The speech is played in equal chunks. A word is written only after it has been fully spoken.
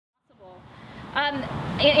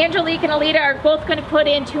Angelique and Aleta are both going to put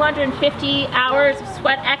in 250 hours of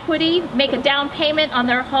sweat equity, make a down payment on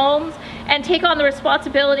their homes, and take on the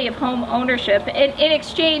responsibility of home ownership. In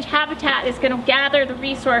exchange, Habitat is going to gather the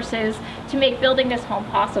resources to make building this home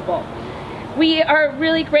possible. We are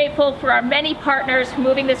really grateful for our many partners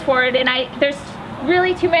moving this forward, and there's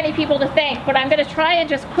really too many people to thank, but I'm going to try and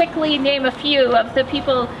just quickly name a few of the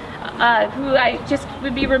people who I just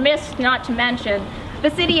would be remiss not to mention. The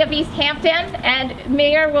City of Easthampton, and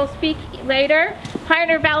Mayor will speak later.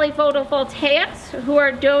 Pioneer Valley Photovoltaics, who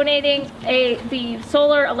are donating the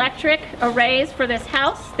solar electric arrays for this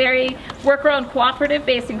house. They're a worker-owned cooperative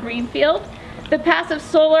based in Greenfield. The passive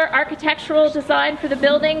solar architectural design for the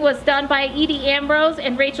building was done by Edie Ambrose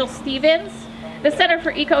and Rachel Stevens. The Center for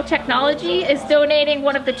Eco-Technology is donating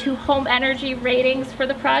one of the 2 home energy ratings for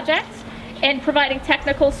the project and providing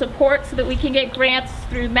technical support so that we can get grants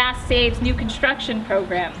through Mass Save's new construction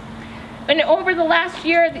program. And over the last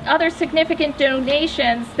year, the other significant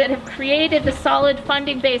donations that have created the solid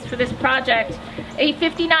funding base for this project: a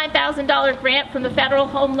 $59,000 grant from the Federal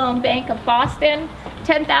Home Loan Bank of Boston,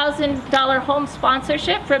 $10,000 home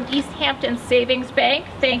sponsorship from Easthampton Savings Bank,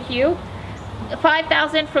 thank you,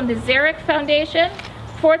 $5,000 from the Zarek Foundation,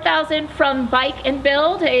 $4,000 from Bike and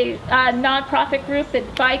Build, a nonprofit group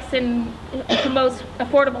that bikes and promotes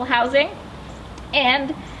affordable housing,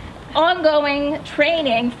 and ongoing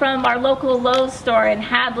training from our local Lowe's store in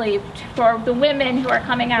Hadley for the women who are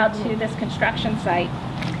coming out to this construction site.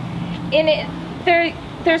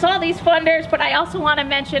 There's all these funders, but I also want to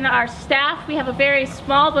mention our staff. We have a very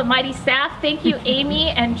small but mighty staff. Thank you,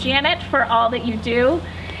 Amy and Janet, for all that you do,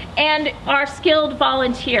 and our skilled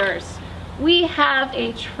volunteers. We have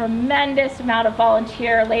a tremendous amount of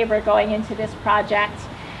volunteer labor going into this project.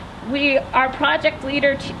 Our project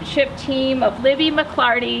leadership team of Libby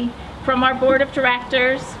McClarty from our board of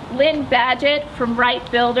directors, Lynn Badgett from Wright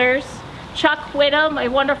Builders, Chuck Whittam, a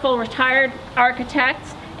wonderful retired architect,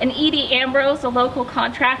 and Edie Ambrose, a local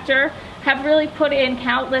contractor, have really put in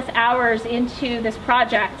countless hours into this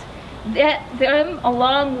project. Them,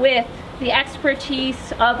 along with the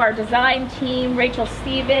expertise of our design team, Rachel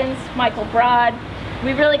Stevens, Michael Broad,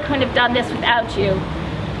 we really couldn't have done this without you.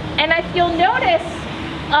 And if you'll notice,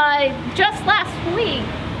 just last week,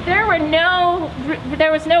 there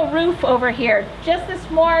was no roof over here. Just this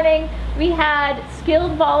morning, we had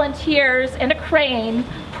skilled volunteers and a crane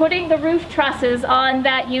putting the roof trusses on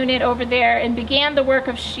that unit over there and began the work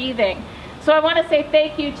of sheathing. So I want to say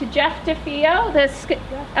thank you to Jeff DeFeo,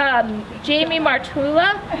 Jamie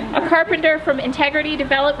Martula, a carpenter from Integrity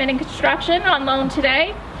Development and Construction on loan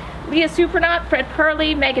today, Leah Supernaut, Fred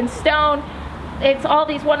Purley, Megan Stone. It's all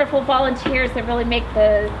these wonderful volunteers that really make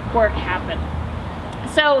the work happen.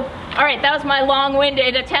 So, all right, that was my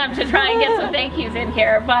long-winded attempt to try and get some thank yous in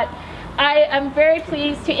here, but I am very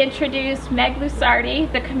pleased to introduce Meg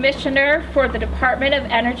Lusardi, the Commissioner for the Department of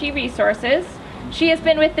Energy Resources. She has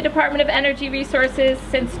been with the Department of Energy Resources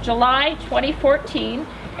since July 2014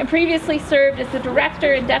 and previously served as the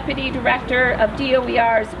Director and Deputy Director of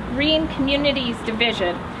DOER's Green Communities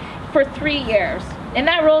Division for 3 years. In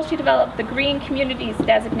that role, she developed the Green Communities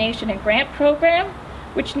Designation and Grant Program,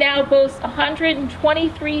 which now boasts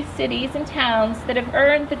 123 cities and towns that have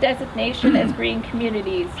earned the designation as green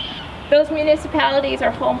communities. Those municipalities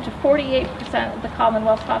are home to 48% of the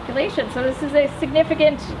Commonwealth population. So this is a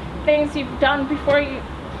significant things you've done before you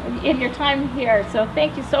in your time here. So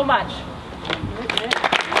thank you so much.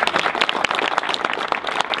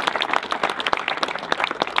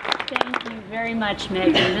 Thank you very much,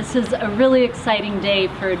 Megan. This is a really exciting day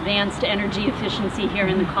for advanced energy efficiency here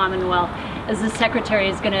in the Commonwealth, as the Secretary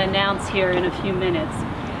is going to announce here in a few minutes.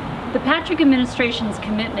 The Patrick administration's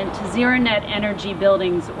commitment to zero net energy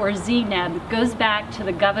buildings, or ZNEB, goes back to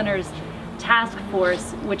the Governor's task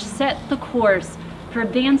force, which set the course for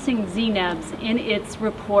advancing ZNEBs in its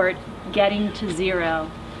report, Getting to Zero.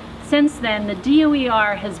 Since then, the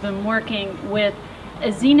DOER has been working with a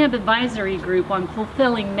ZNEB advisory group on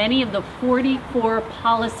fulfilling many of the 44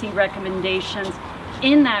 policy recommendations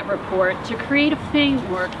in that report to create a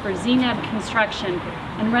framework for ZNEB construction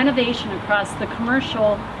and renovation across the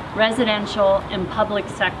commercial, residential, and public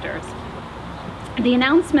sectors. The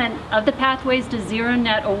announcement of the Pathways to Zero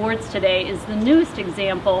Net Awards today is the newest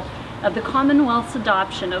example of the Commonwealth's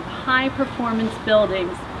adoption of high-performance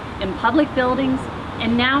buildings in public buildings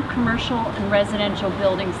and now commercial and residential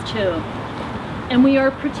buildings too. And we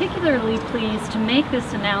are particularly pleased to make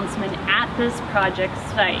this announcement at this project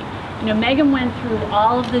site. You know, Megan went through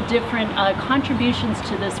all of the different contributions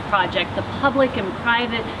to this project, the public and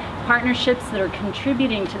private partnerships that are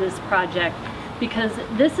contributing to this project, because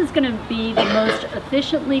this is going to be the most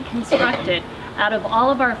efficiently constructed out of all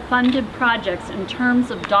of our funded projects in terms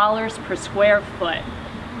of dollars per square foot.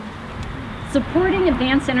 Supporting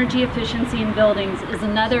advanced energy efficiency in buildings is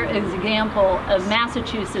another example of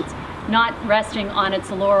Massachusetts not resting on its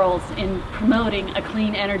laurels in promoting a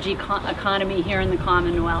clean energy economy here in the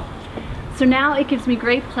Commonwealth. So now it gives me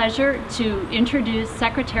great pleasure to introduce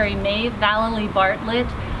Secretary Maeve Vallely Barlett.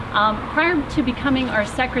 Prior to becoming our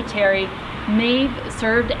secretary, Maeve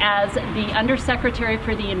served as the Undersecretary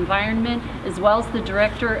for the Environment as well as the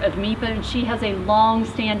Director of MEPA, and she has a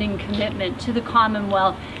long-standing commitment to the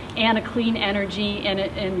Commonwealth and a clean energy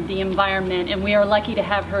and the environment, and we are lucky to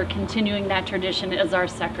have her continuing that tradition as our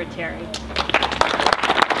secretary.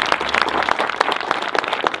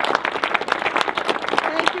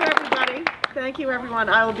 Thank you, everybody. Thank you, everyone.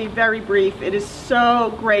 I will be very brief. It is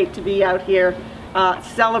so great to be out here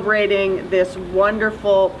celebrating this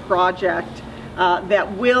wonderful project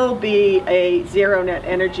that will be a zero net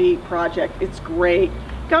energy project. It's great.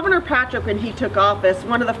 Governor Patrick, when he took office,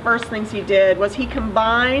 one of the first things he did was he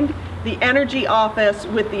combined the Energy Office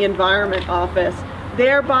with the Environment Office,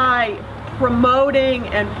 thereby promoting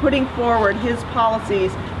and putting forward his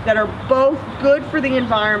policies that are both good for the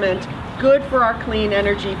environment, good for our clean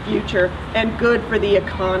energy future, and good for the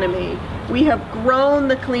economy. We have grown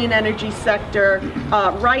the clean energy sector.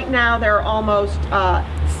 Right now there are almost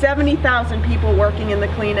 70,000 people working in the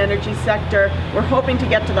clean energy sector. We're hoping to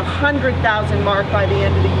get to the 100,000 mark by the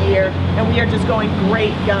end of the year, and we are just going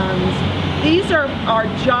great guns. These are our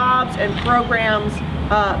jobs and programs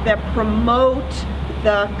that promote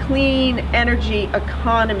the clean energy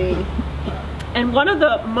economy. And one of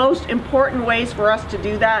the most important ways for us to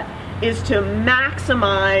do that is to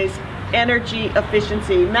maximize energy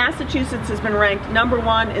efficiency. Massachusetts has been ranked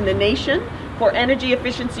 #1 in the nation for energy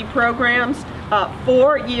efficiency programs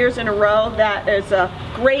 4 years in a row. That is a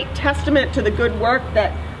great testament to the good work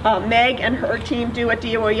that Meg and her team do at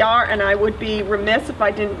DOER, and I would be remiss if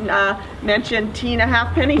I didn't mention Tina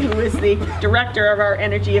Halfpenny, who is the director of our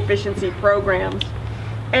energy efficiency programs.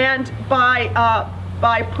 And by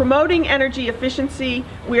promoting energy efficiency,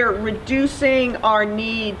 we're reducing our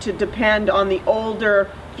need to depend on the older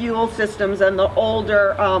fuel systems and the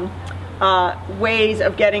older ways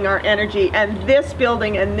of getting our energy. And this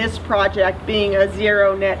building and this project, being a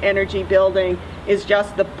zero net energy building, is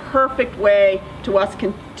just the perfect way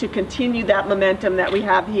to continue that momentum that we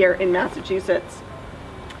have here in Massachusetts.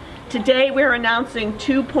 Today we're announcing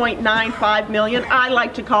 $2.95 million, I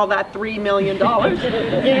like to call that $3 million,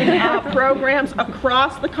 in programs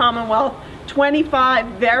across the Commonwealth, 25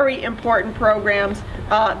 very important programs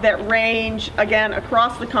that range, again,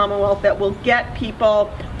 across the Commonwealth that will get people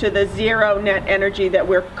to the zero net energy that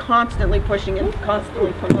we're constantly pushing and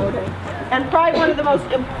constantly promoting. And probably one of the most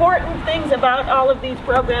important things about all of these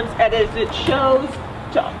programs is it shows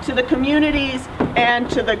to the communities and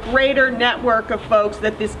to the greater network of folks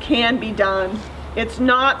that this can be done. It's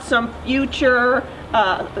not some future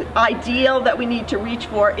ideal that we need to reach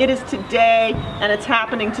for. It is today, and it's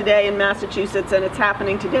happening today in Massachusetts, and it's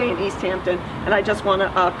happening today in Easthampton. And I just want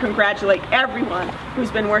to congratulate everyone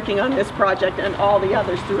who's been working on this project and all the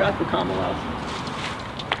others throughout the Commonwealth.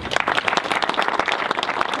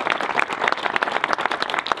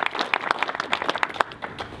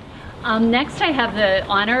 Next, I have the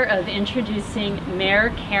honor of introducing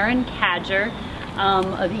Mayor Karen Cadger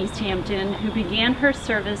of Easthampton, who began her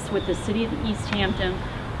service with the City of Easthampton,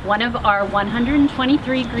 one of our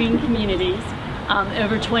 123 green communities,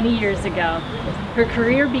 over 20 years ago. Her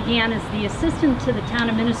career began as the assistant to the town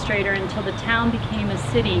administrator until the town became a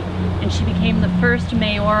city, and she became the first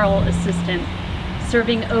mayoral assistant.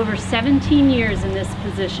 Serving over 17 years in this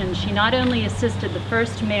position, she not only assisted the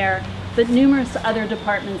first mayor, but numerous other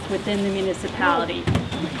departments within the municipality.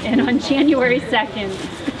 And on January 2nd,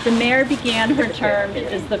 the mayor began her term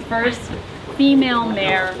as the first female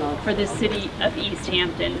mayor for the City of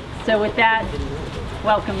Easthampton. So with that,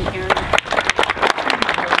 welcome, Karen.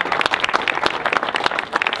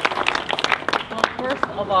 First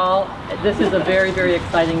of all, this is a very, very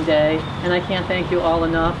exciting day, and I can't thank you all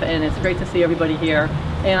enough, and it's great to see everybody here.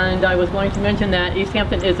 And I was going to mention that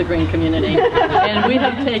Easthampton is a green community, and we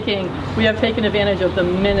have taken advantage of the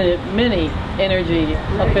many energy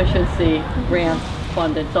efficiency grants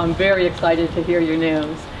funded, so I'm very excited to hear your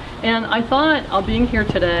news. And I thought, being here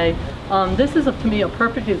today, this is to me a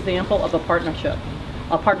perfect example of a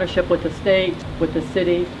partnership with the state, with the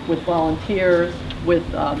city, with volunteers, with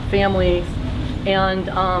families. And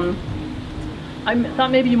I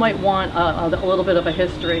thought maybe you might want a little bit of a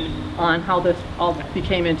history on how this all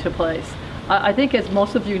became into place. I think, as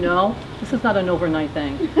most of you know, this is not an overnight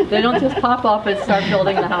thing. They don't just pop up and start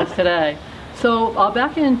building the house today. So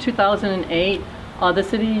back in 2008, the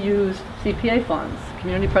city used CPA funds,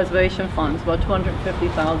 community preservation funds, about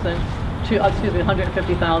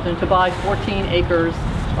 $150,000 to buy 14 acres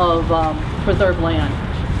of preserved land.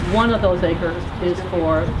 One of those acres is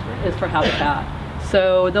for habitat.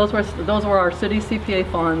 So those were our city CPA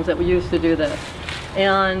funds that we used to do this,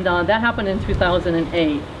 and that happened in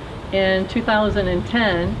 2008. In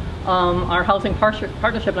 2010, our housing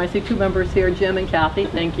partnership, and I see two members here, Jim and Kathy,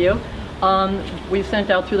 thank you. We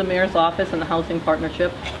sent out through the mayor's office and the housing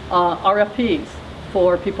partnership RFPs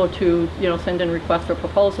for people to send in requests for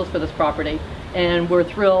proposals for this property, and we're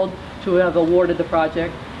thrilled to have awarded the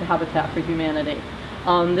project to Habitat for Humanity.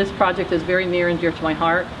 This project is very near and dear to my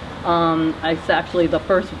heart. It's actually the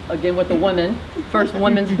first, again with the women, first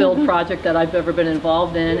women's build project that I've ever been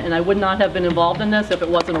involved in, and I would not have been involved in this if it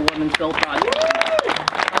wasn't a women's build project.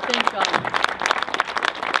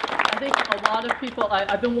 I think a lot of people,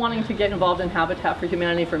 I've been wanting to get involved in Habitat for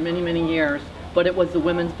Humanity for many, many years, but it was the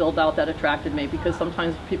women's build out that attracted me, because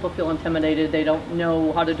sometimes people feel intimidated, they don't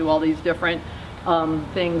know how to do all these different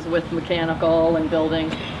things with mechanical and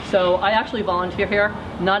building. So I actually volunteer here,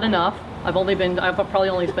 not enough. I've probably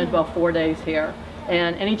only spent about 4 days here,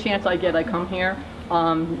 and any chance I get, I come here.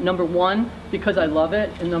 Number one, because I love it,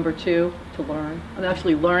 and number two, to learn. I'm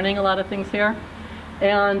actually learning a lot of things here.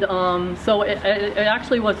 And so it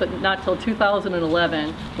actually was not till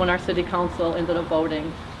 2011 when our city council ended up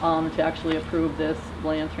voting to actually approve this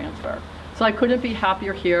land transfer. So I couldn't be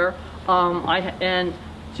happier here. And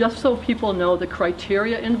just so people know the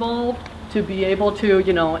criteria involved to be able to,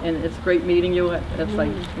 and it's great meeting you, as I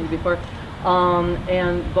mentioned before,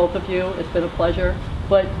 and both of you, it's been a pleasure.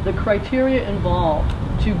 But the criteria involved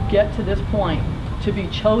to get to this point, to be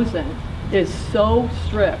chosen, is so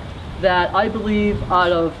strict that I believe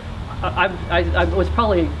out of, I was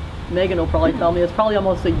probably, Megan will probably tell me, it's probably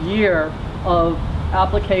almost a year of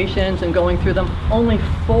applications and going through them, only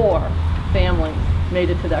 4 families made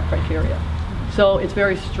it to that criteria. So it's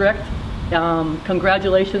very strict.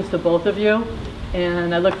 Congratulations to both of you,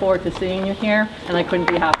 and I look forward to seeing you here, and I couldn't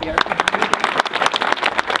be happier.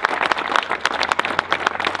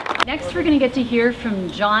 Next, we're going to get to hear from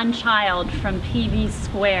John Child from PV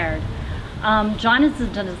Squared. John is the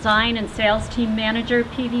design and sales team manager at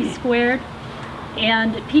PV Squared,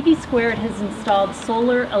 and PV Squared has installed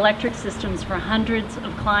solar electric systems for hundreds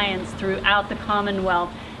of clients throughout the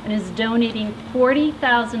Commonwealth and is donating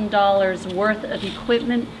 $40,000 worth of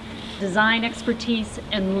equipment, design expertise,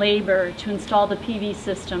 and labor to install the PV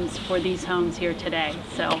systems for these homes here today.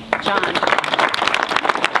 So, John.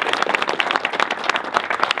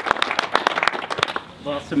 I've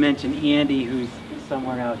also mentioned Andy, who's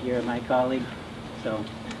somewhere out here, my colleague. So,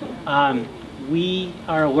 we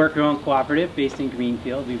are a worker-owned cooperative based in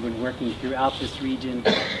Greenfield. We've been working throughout this region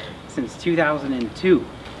since 2002.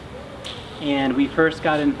 And we first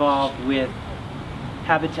got involved with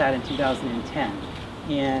Habitat in 2010.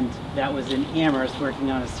 And that was in Amherst, working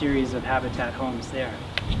on a series of Habitat homes there.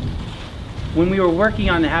 When we were working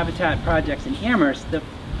on the Habitat projects in Amherst, the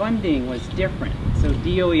funding was different. So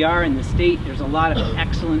DOER in the state, there's a lot of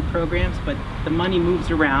excellent programs, but the money moves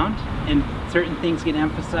around and certain things get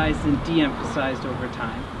emphasized and de-emphasized over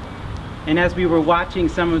time. And as we were watching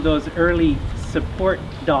some of those early support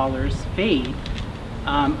dollars fade,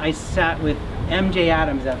 I sat with MJ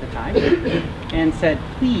Adams at the time and said,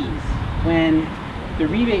 please, when the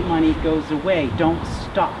rebate money goes away, don't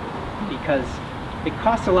stop, because it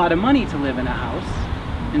costs a lot of money to live in a house,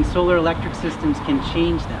 and solar electric systems can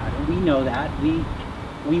change that, and we know that.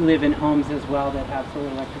 We live in homes as well that have solar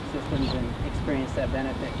electric systems and experience that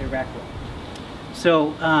benefit directly.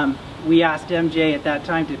 So we asked MJ at that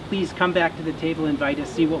time to please come back to the table, invite us,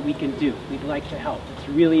 see what we can do. We'd like to help. It's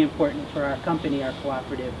really important for our company, our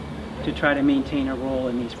cooperative, to try to maintain a role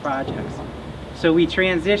in these projects. So we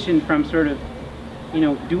transitioned from sort of,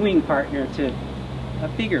 doing partner to a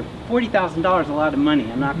figure. $40,000 is a lot of money.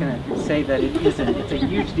 I'm not going to say that it isn't. It's a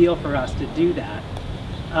huge deal for us to do that.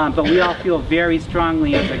 But we all feel very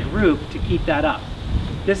strongly as a group to keep that up.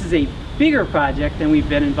 This is a bigger project than we've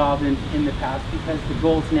been involved in the past, because the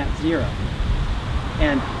goal is net zero.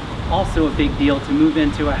 And also a big deal to move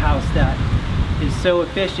into a house that is so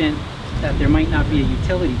efficient that there might not be a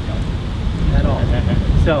utility bill at all.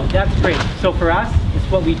 So that's great. So for us, it's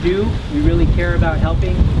what we do. We really care about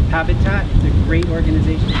helping Habitat. It's a great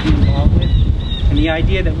organization to be involved with. And the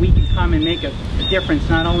idea that we can come and make a difference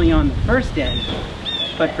not only on the first day,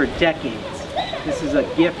 but for decades. This is a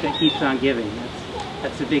gift that keeps on giving.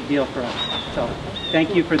 That's a big deal for us. So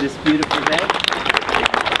thank you for this beautiful day.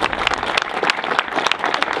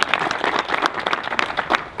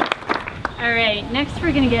 All right. Okay, next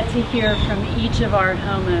we're going to get to hear from each of our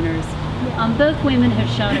homeowners. Both women have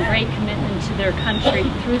shown a great commitment to their country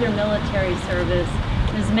through their military service.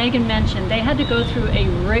 As Megan mentioned, they had to go through a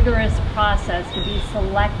rigorous process to be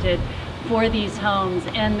selected for these homes,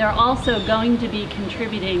 and they're also going to be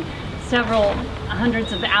contributing several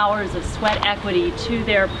hundreds of hours of sweat equity to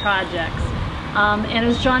their projects. And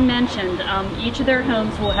as John mentioned, each of their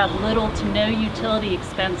homes will have little to no utility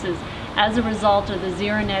expenses as a result of the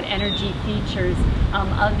ZeroNet energy features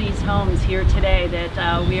of these homes here today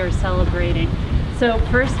that we are celebrating. So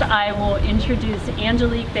first I will introduce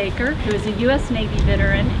Angelique Baker, who is a U.S. Navy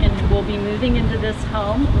veteran and who will be moving into this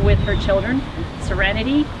home with her children,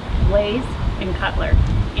 Serenity, Blaze, and Cutler.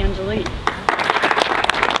 Angelique.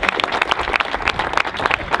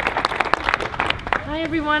 Hi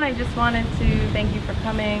everyone, I just wanted to thank you for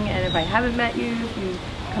coming, and if I haven't met you, if you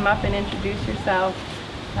come up and introduce yourself.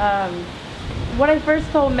 What I first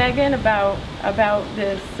told Megan about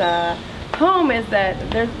this home is that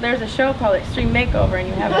there's a show called Extreme Makeover, and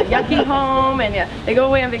you have a yucky home, and they go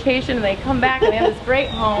away on vacation and they come back and they have this great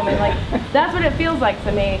home, and like that's what it feels like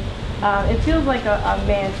to me. It feels like a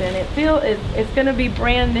mansion. It's going to be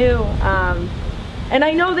brand new, and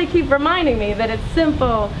I know they keep reminding me that it's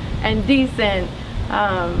simple and decent.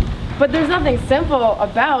 But there's nothing simple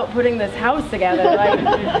about putting this house together. Like,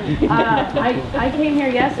 I came here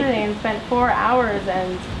yesterday and spent 4 hours,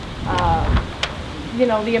 and you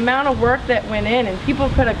know, the amount of work that went in, and people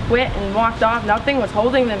could have quit and walked off. Nothing was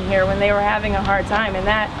holding them here when they were having a hard time, and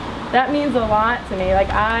that means a lot to me. Like,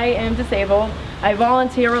 I am disabled. I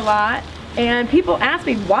volunteer a lot, and people ask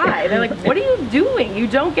me why. They're like, "What are you doing? You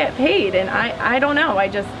don't get paid." And I don't know. I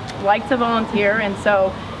just like to volunteer, and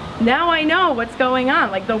so now I know what's going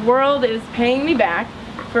on. Like, the world is paying me back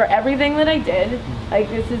for everything that I did. Like,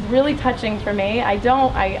 this is really touching for me. I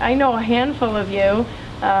know a handful of you.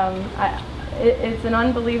 It's an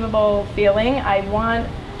unbelievable feeling.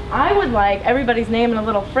 I would like everybody's name in a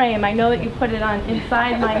little frame. I know that you put it on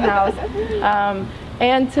inside my house.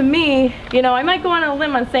 And to me, you know, I might go on a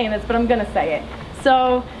limb on saying this, but I'm gonna say it.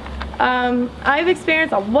 So, I've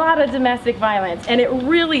experienced a lot of domestic violence, and it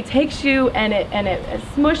really takes you and it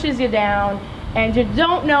smushes you down, and you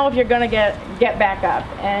don't know if you're gonna get back up.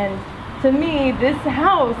 And to me, this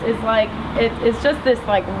house is like it's just this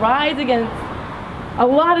like rise against a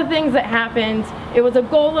lot of things that happened. It was a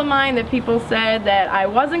goal of mine that people said that I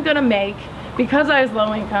wasn't gonna make because I was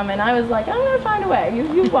low income, and I was like, I'm gonna find a way.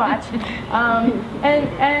 You watch.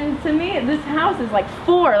 And to me, this house is like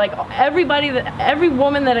every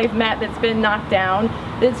woman that I've met that's been knocked down.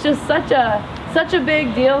 It's just such a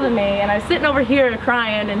big deal to me. And I'm sitting over here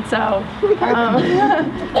crying, and so if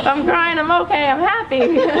I'm crying, I'm okay. I'm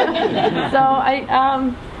happy.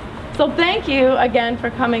 So thank you again for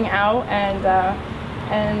coming out, and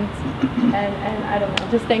I don't know,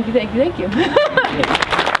 just thank you.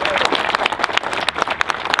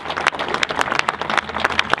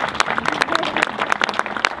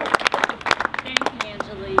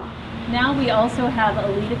 Now we also have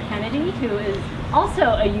Aleta Kennedy, who is also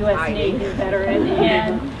a U.S. Navy veteran,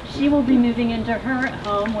 and she will be moving into her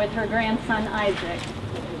home with her grandson Isaac.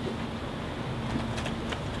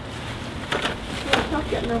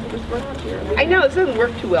 I know, it doesn't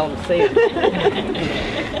work too well to say it.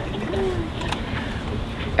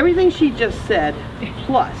 Everything she just said,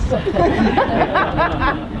 plus.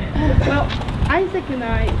 Well, Isaac and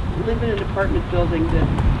I live in an apartment building that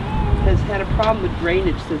has had a problem with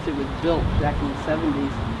drainage since it was built back in the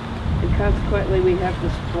 70s. And consequently, we have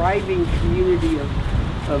this thriving community of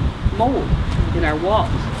mold in our walls.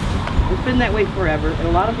 It's been that way forever, and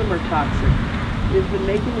a lot of them are toxic. It's been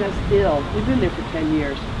making us ill. We've been there for 10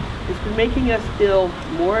 years. It's been making us ill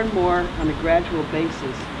more and more on a gradual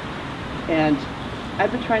basis. And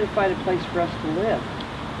I've been trying to find a place for us to live.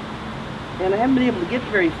 And I haven't been able to get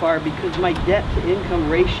very far because my debt to income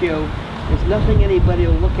ratio is nothing anybody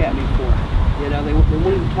will look at me for. You know, they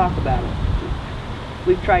won't even talk about it.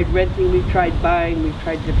 We've tried renting, we've tried buying, we've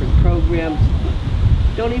tried different programs.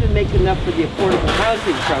 Don't even make enough for the affordable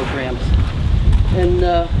housing programs. And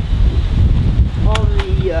all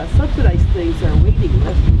the subsidized things are waiting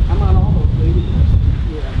lists. I'm on all those waiting lists.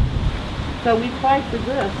 Yeah. So we applied for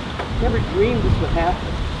this. Never dreamed this would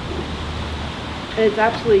happen. And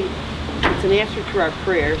it's an answer to our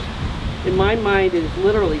prayers. In my mind, it is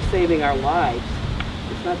literally saving our lives.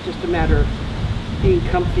 It's not just a matter of being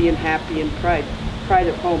comfy and happy and pride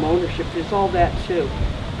of home ownership. There's all that too.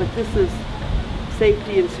 But this is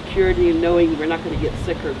safety and security and knowing we're not going to get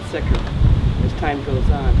sicker and sicker as time goes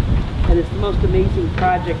on. And it's the most amazing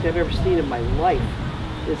project I've ever seen in my life.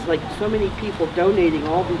 It's like so many people donating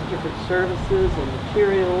all these different services and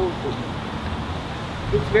materials.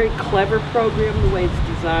 It's a very clever program, the way it's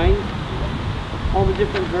designed. All the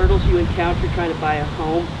different hurdles you encounter trying to buy a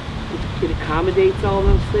home. It accommodates all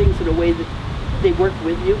those things in a way that they work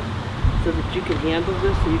with you so that you can handle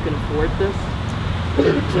this, so you can afford this.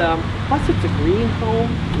 Plus it's a green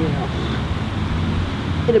home, you know,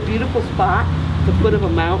 in a beautiful spot, at the foot of a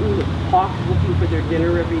mountain with hawks looking for their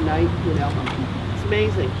dinner every night, you know. It's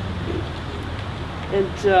amazing.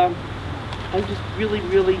 And I'm just really,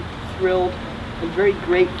 really thrilled. I'm very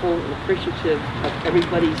grateful and appreciative of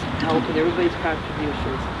everybody's help and everybody's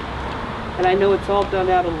contributions. And I know it's all done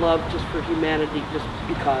out of love just for humanity, just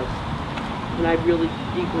because. And I really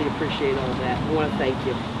deeply appreciate all that. I want to thank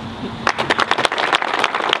you.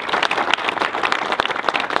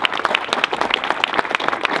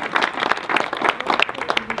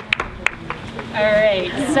 All right,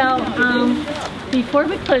 so before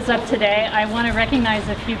we close up today, I want to recognize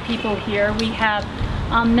a few people here. We have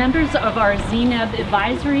members of our ZNEB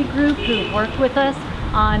advisory group who worked with us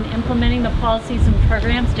on implementing the policies and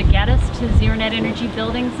programs to get us to zero net energy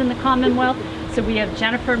buildings in the Commonwealth. So we have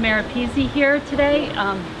Jennifer Marapese here today,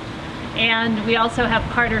 and we also have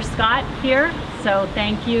Carter Scott here, so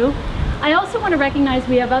thank you. I also want to recognize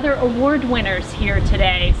we have other award winners here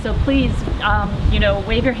today, so please, you know,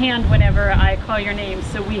 wave your hand whenever I call your name.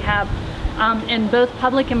 So we have in both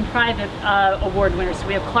public and private award winners. So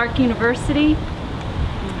we have Clark University,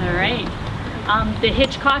 all right, the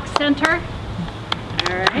Hitchcock Center,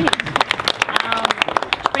 all right,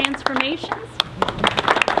 Transformations, all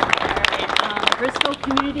right, Bristol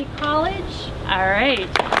Community College, all right,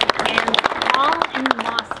 and Paul in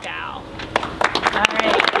Moscow. All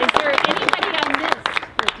right, is there anybody I missed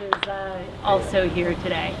that is also here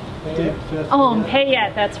today? Oh, and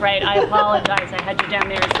Payette, that's right, I apologize, I had you down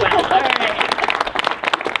there as well. All right,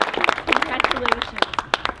 congratulations.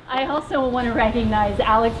 I also want to recognize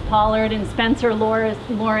Alex Pollard and Spencer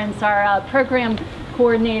Lawrence, our program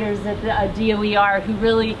coordinators at the DOER, who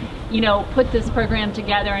really, you know, put this program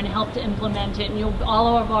together and helped implement it. And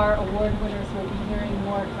all of our award winners will be hearing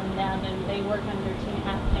more from them, and they work under Tina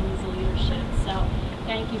Halfpenny's leadership. So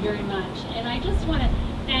thank you very much. And I just want to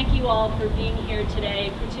thank you all for being here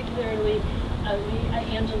today, particularly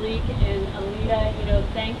Angelique and Aleta. You know,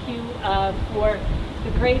 thank you for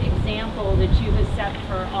the great example that you have set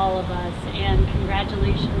for all of us, and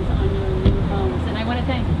congratulations on your new homes. And I want to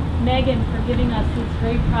thank Megan for giving us this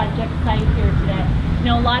great project site here today. You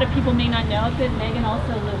know, a lot of people may not know it, but Megan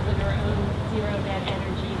also lives in her own zero net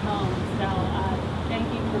energy home. So thank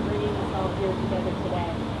you for bringing us all here together today.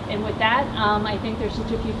 And with that, I think there's just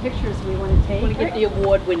a few pictures we want to take. I want to get the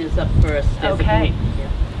award winners up first. Okay.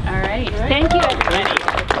 All right. Thank you, everybody.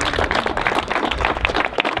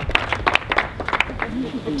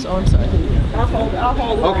 Oops, oh, I'm sorry. I'll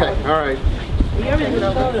hold it. Okay, all right. It's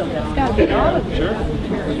got to be all of Sure.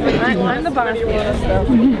 I'm the boss.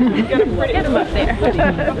 Get him up there.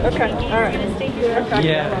 Okay, all right. Okay.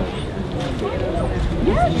 Yeah.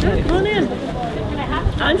 Yeah, sure, come on in.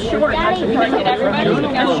 I'm short. I should target everybody.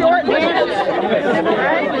 I'm short. Right?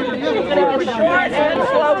 Short and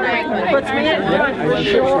slow. Puts me in front.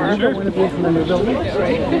 Sure. You're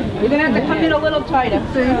going to have to come in a little tighter.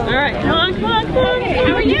 All right. Come on, come on, come on.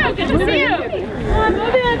 How are you? Good to see you. Come on,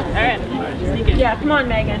 move in. All right. Yeah, come on,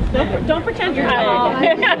 Megan. Don't pretend you're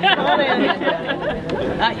hiding. Come on in.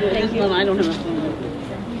 Thank you. I don't have a phone.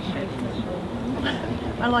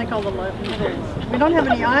 I like all the letters. We don't have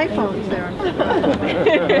any iPhones there.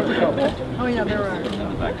 Oh yeah, there are.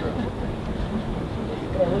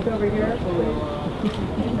 Look over here.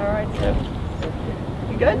 All right, so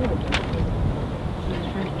you good?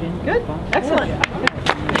 Good? Excellent.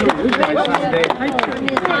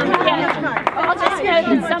 I'll just note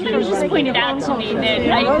that somebody just pointed out to me that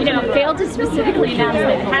I failed to specifically announce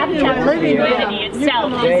that Habitat for Humanity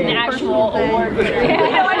itself is an actual award winner.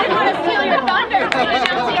 I didn't want to steal your thunder, so I'm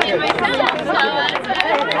announcing it myself.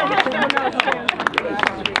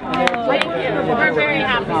 Thank you. We're very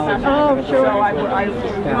happy. Oh, sure.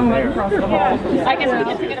 I'm right across the hall. I guess we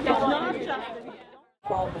get to get a picture.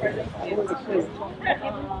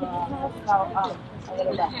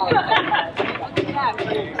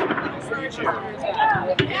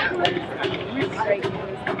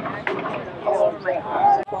 Oh my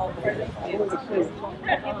God.